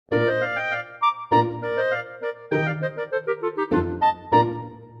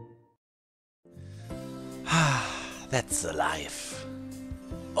That's alive.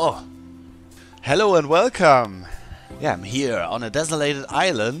 Oh, hello and welcome. Yeah, I'm here on a desolated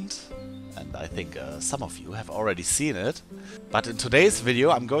island, and I think some of you have already seen it. But in today's video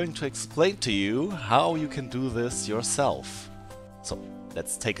I'm going to explain to you how you can do this yourself. So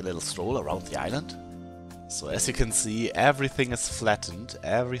let's take a little stroll around the island. So as you can see, everything is flattened,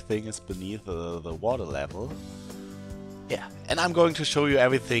 everything is beneath the water level. Yeah, and I'm going to show you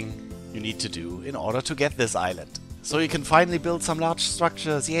everything you need to do in order to get this island. So you can finally build some large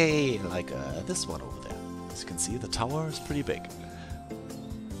structures, yay, like this one over there. As you can see, the tower is pretty big.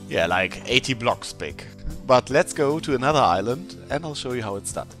 Yeah, like 80 blocks big. But let's go to another island and I'll show you how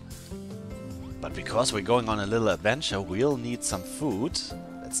it's done. But because we're going on a little adventure, we'll need some food.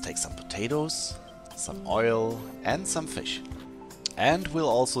 Let's take some potatoes, some oil and some fish. And we'll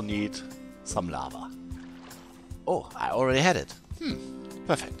also need some lava. Oh, I already had it.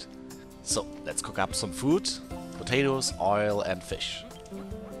 Perfect. So, let's cook up some food. Potatoes, oil and fish.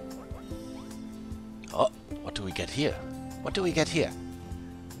 Oh, what do we get here? What do we get here?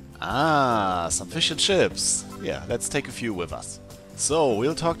 Ah, some fish and chips. Yeah, let's take a few with us. So,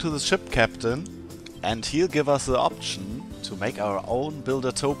 we'll talk to the ship captain and he'll give us the option to make our own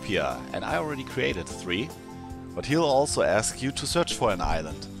Buildertopia. And I already created 3. But he'll also ask you to search for an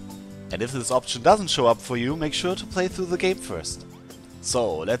island. And if this option doesn't show up for you, make sure to play through the game first.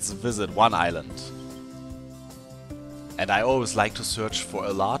 So, let's visit one island. And I always like to search for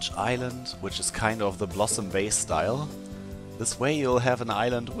a large island, which is kind of the Blossom Bay style. This way you'll have an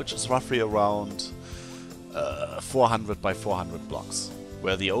island which is roughly around 400 by 400 blocks,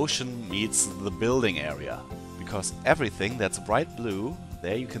 where the ocean meets the building area. Because everything that's bright blue,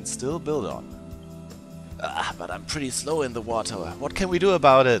 there you can still build on. But I'm pretty slow in the water. What can we do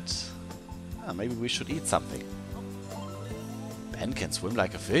about it? Maybe we should eat something. Ben can swim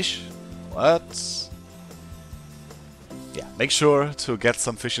like a fish? What? Yeah, make sure to get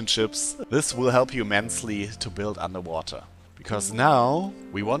some fish and chips. This will help you immensely to build underwater. Because now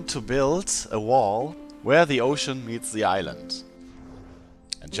we want to build a wall where the ocean meets the island.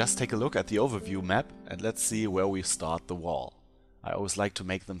 And just take a look at the overview map and let's see where we start the wall. I always like to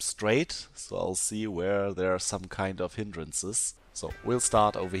make them straight, so I'll see where there are some kind of hindrances. So we'll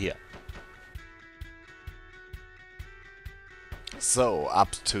start over here. So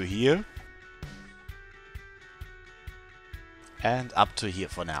up to here. And up to here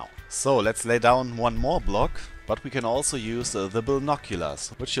for now. So let's lay down one more block, but we can also use the binoculars,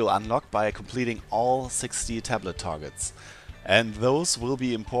 which you'll unlock by completing all 60 tablet targets. And those will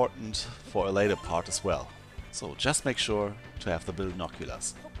be important for a later part as well. So just make sure to have the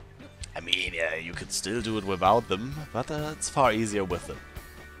binoculars. I mean, yeah, you could still do it without them, but it's far easier with them.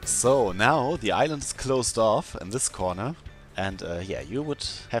 So now the island is closed off in this corner. And yeah, you would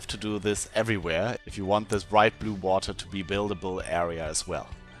have to do this everywhere if you want this bright blue water to be buildable area as well.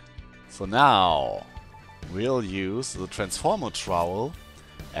 So now we'll use the transformer trowel,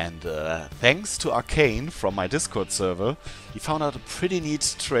 and thanks to Arcane from my Discord server, he found out a pretty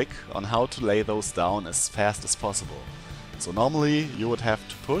neat trick on how to lay those down as fast as possible. So normally you would have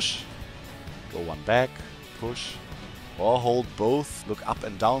to push, go one back, push, or hold both look up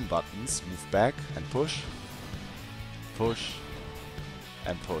and down buttons, move back and push, push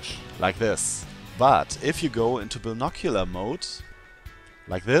and push, like this. But if you go into binocular mode,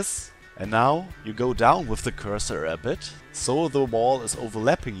 like this, and now you go down with the cursor a bit, so the wall is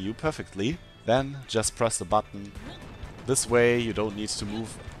overlapping you perfectly, then just press the button. This way you don't need to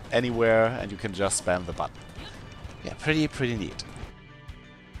move anywhere and you can just spam the button. Yeah, pretty neat.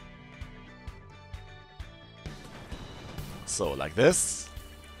 So like this,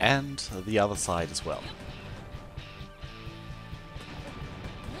 and the other side as well.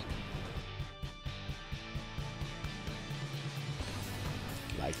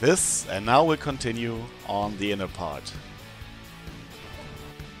 Like this, and now we'll continue on the inner part.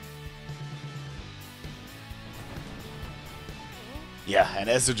 Yeah, and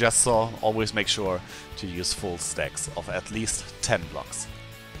as you just saw, always make sure to use full stacks of at least 10 blocks.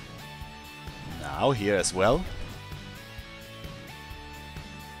 Now here as well.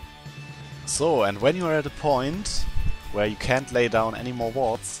 So, and when you're at a point where you can't lay down any more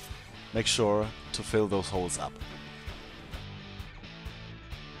walls, make sure to fill those holes up.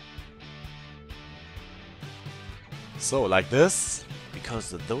 So, like this, because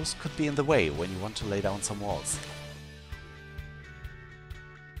those could be in the way when you want to lay down some walls.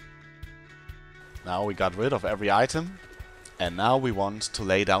 Now we got rid of every item, and now we want to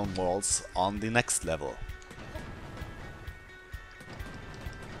lay down walls on the next level.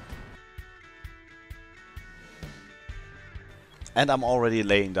 And I'm already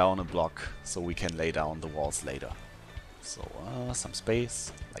laying down a block, so we can lay down the walls later. So some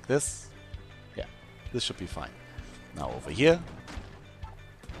space like this. Yeah, this should be fine. Now over here.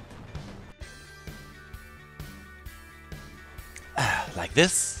 Like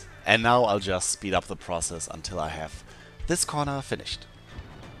this. And now I'll just speed up the process until I have this corner finished.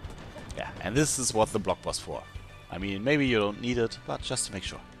 Yeah, and this is what the block was for. I mean, maybe you don't need it, but just to make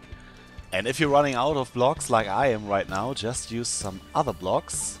sure. And if you're running out of blocks like I am right now, just use some other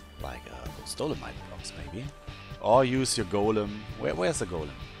blocks, like those dolomite blocks maybe. Or use your golem. Where's the golem?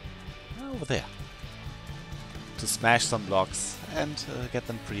 Over there. To smash some blocks and get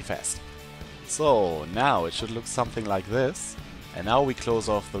them pretty fast. So now it should look something like this. And now we close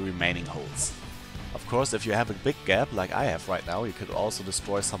off the remaining holes. Of course, if you have a big gap like I have right now, you could also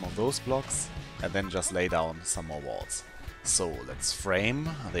destroy some of those blocks and then just lay down some more walls. So let's frame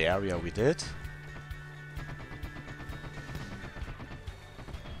the area we did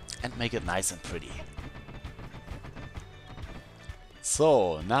and make it nice and pretty.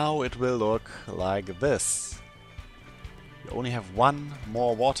 So now it will look like this. You only have one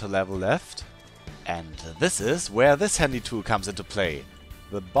more water level left, and this is where this handy tool comes into play.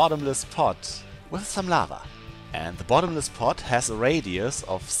 The bottomless pot with some lava. And the bottomless pot has a radius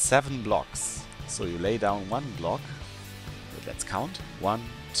of 7 blocks. So you lay down one block. Let's count. 1,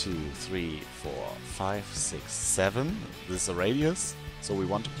 2, 3, 4, 5, 6, 7. This is a radius. So we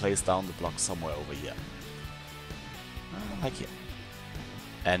want to place down the block somewhere over here. Like here.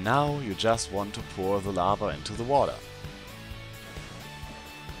 And now you just want to pour the lava into the water.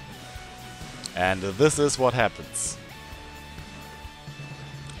 And this is what happens.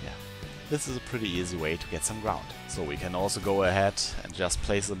 Yeah, this is a pretty easy way to get some ground. So we can also go ahead and just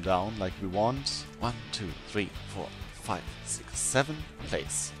place them down like we want. 1, 2, 3, 4, 5, 6, 7.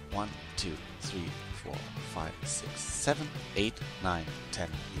 Place. 1, 2, 3, 4, 5, 6, 7, 8, 9, 10,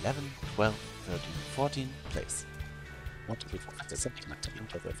 11, 12, 13, 14. Place. 1, 2, 3, 4, 5, 6, 7, 8, 9, 10,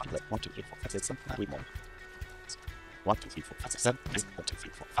 11, 12, 13, 14. 1, 2, 3, 4, 5, 6, 7, 8, 9, 1, 2, 3,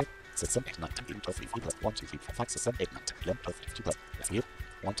 4, 5, 6, 7, 8, 1, 2, 3, 4, 5, 6, 7, 8, 9, 10, 11, 12, 13, 14. 1, 2, 3, 4, 5, 6, 7, 8, 9, 10, 11, 12, 13, 14.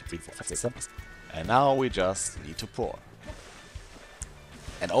 1, 2, 3, 4, 5, 6, 7. And now we just need to pour.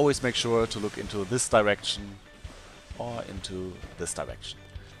 And always make sure to look into this direction or into this direction.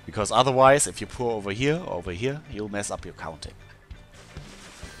 Because otherwise, if you pour over here or over here, you'll mess up your counting.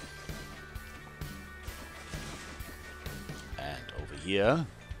 And over here.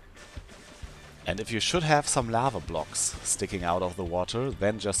 And if you should have some lava blocks sticking out of the water,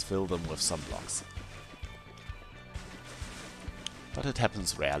 then just fill them with some blocks. But it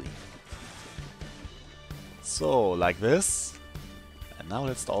happens rarely. So, like this. And now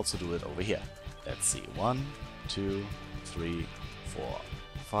let's also do it over here. Let's see. 1, 2, 3, 4,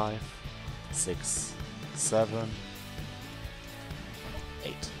 5, 6, 7,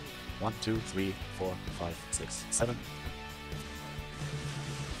 8. 1, 2, 3, 4, 5, 6, 7.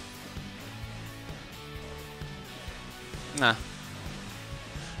 Nah,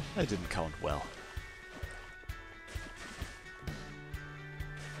 I didn't count well.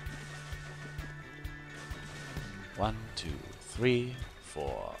 One, 2, 3,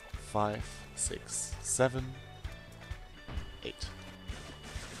 4, 5, 6, 7, 8.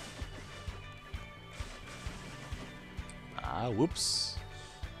 Whoops.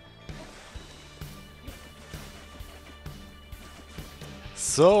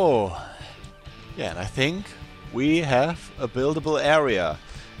 So, yeah, and I think we have a buildable area.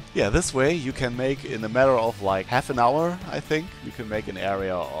 Yeah, this way you can make, in a matter of like half an hour, I think, you can make an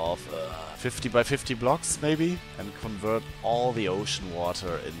area of 50 by 50 blocks maybe, and convert all the ocean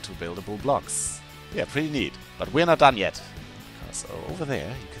water into buildable blocks. Yeah, pretty neat. But we're not done yet. Because over there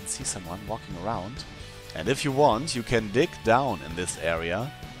you can see someone walking around. And if you want, you can dig down in this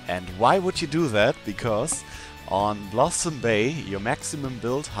area. And why would you do that? Because on Blossom Bay, your maximum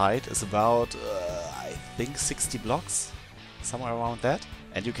build height is about, I think 60 blocks, somewhere around that.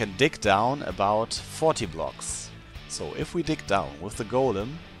 And you can dig down about 40 blocks. So if we dig down with the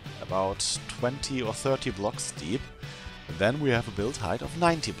golem about 20 or 30 blocks deep, then we have a build height of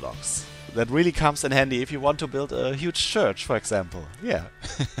 90 blocks. That really comes in handy if you want to build a huge church, for example. Yeah.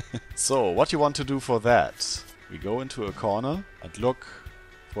 So what you want to do for that? We go into a corner and look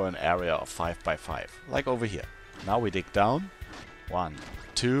for an area of 5 by 5, like over here. Now we dig down. 1,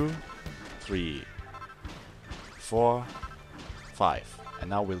 2, 3, 4, 5. And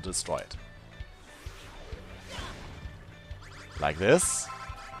now we'll destroy it. Like this.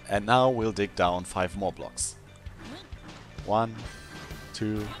 And now we'll dig down 5 more blocks. 1,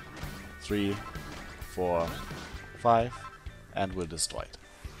 2, 3, 4, 5. And we'll destroy it.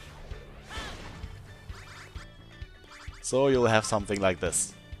 So you'll have something like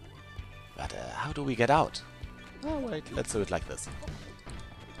this. But how do we get out? Oh wait, let's do it like this.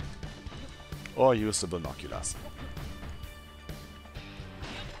 Or use the binoculars.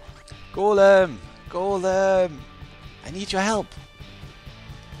 Golem! Golem! I need your help!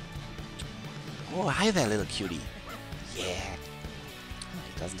 Oh, hi there, little cutie. Yeah.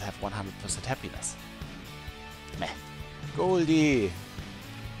 He doesn't have 100% happiness. Meh. Goldie!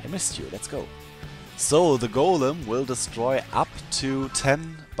 I missed you, let's go. So, the golem will destroy up to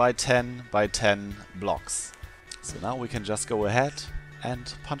 10 by 10 by 10 blocks. So now we can just go ahead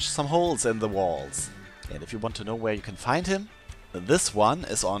and punch some holes in the walls. And if you want to know where you can find him, this one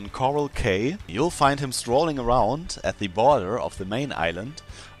is on Coral Cay. You'll find him strolling around at the border of the main island,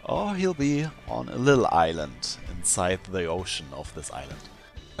 or he'll be on a little island inside the ocean of this island.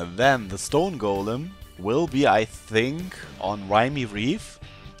 And then the stone golem will be, I think, on Rimy Reef.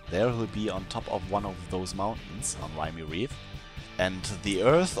 There he'll be on top of one of those mountains on Rimy Reef. And the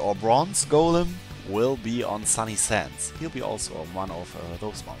earth or bronze golem will be on Sunny Sands. He'll be also on one of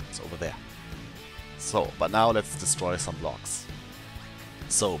those mountains over there. So, but now let's destroy some blocks.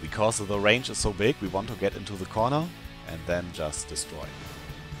 So, because the range is so big, we want to get into the corner and then just destroy.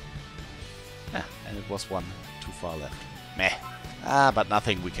 Yeah, and it was one too far left. Meh. But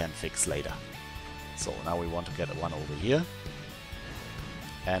nothing we can fix later. So, now we want to get one over here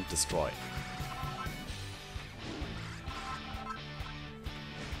and destroy.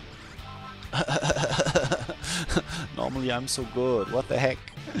 Normally I'm so good, what the heck?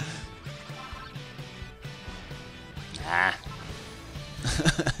 Ah.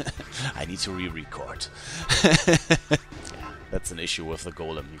 I need to re-record. Yeah, that's an issue with the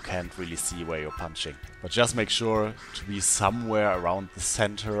golem, you can't really see where you're punching. But just make sure to be somewhere around the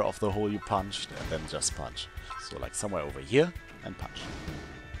center of the hole you punched and then just punch. So like somewhere over here and punch.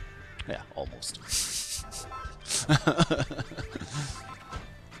 Yeah, almost.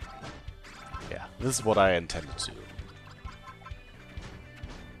 Yeah, this is what I intended to do.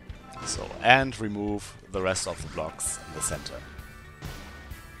 So, and remove the rest of the blocks in the center.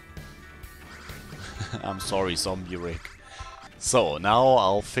 I'm sorry, Zombie Rick. So, now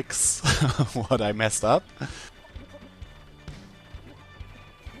I'll fix what I messed up.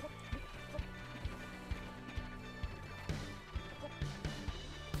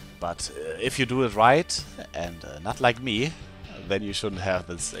 But if you do it right, and not like me, then you shouldn't have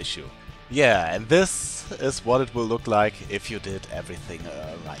this issue. Yeah, and this is what it will look like if you did everything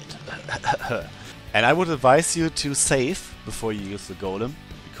right. And I would advise you to save before you use the golem,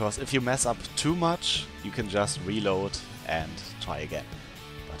 because if you mess up too much, you can just reload and try again.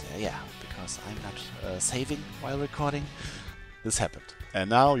 But yeah, because I'm not saving while recording, this happened. And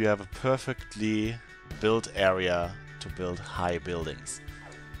now you have a perfectly built area to build high buildings.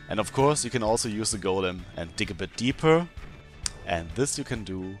 And of course, you can also use the golem and dig a bit deeper. And this you can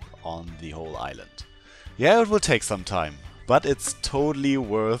do on the whole island. Yeah, it will take some time, but it's totally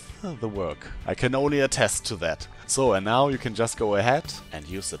worth the work. I can only attest to that. So, and now you can just go ahead and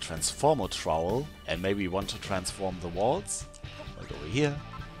use the transformer trowel, and maybe you want to transform the walls, like over here,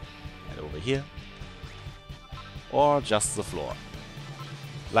 and over here, or just the floor,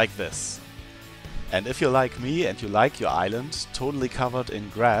 like this. And if you're like me and you like your island totally covered in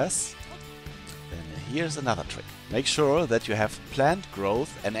grass, then here's another trick. Make sure that you have plant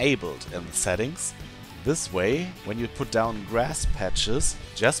growth enabled in the settings. This way, when you put down grass patches,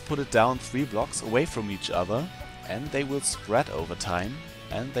 just put it down 3 blocks away from each other, and they will spread over time,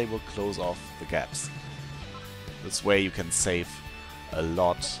 and they will close off the gaps. This way you can save a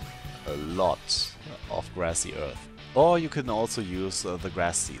lot of grassy earth. Or you can also use the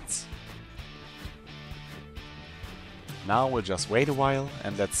grass seeds. Now we'll just wait a while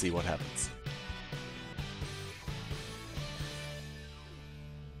and let's see what happens.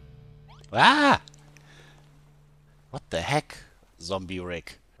 Ah! What the heck, Zombie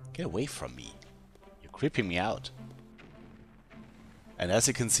Rick? Get away from me. You're creeping me out. And as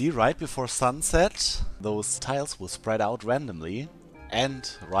you can see, right before sunset, those tiles will spread out randomly, and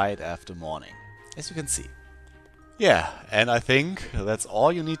right after morning, as you can see. Yeah, and I think that's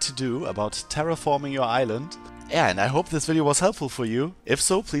all you need to do about terraforming your island. Yeah, and I hope this video was helpful for you. If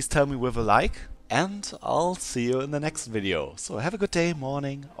so, please tell me with a like, and I'll see you in the next video. So have a good day,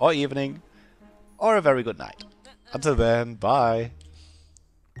 morning, or evening, or a very good night. Until then, bye.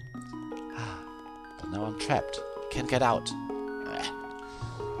 But now I'm trapped. Can't get out.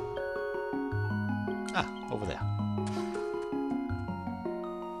 Over there.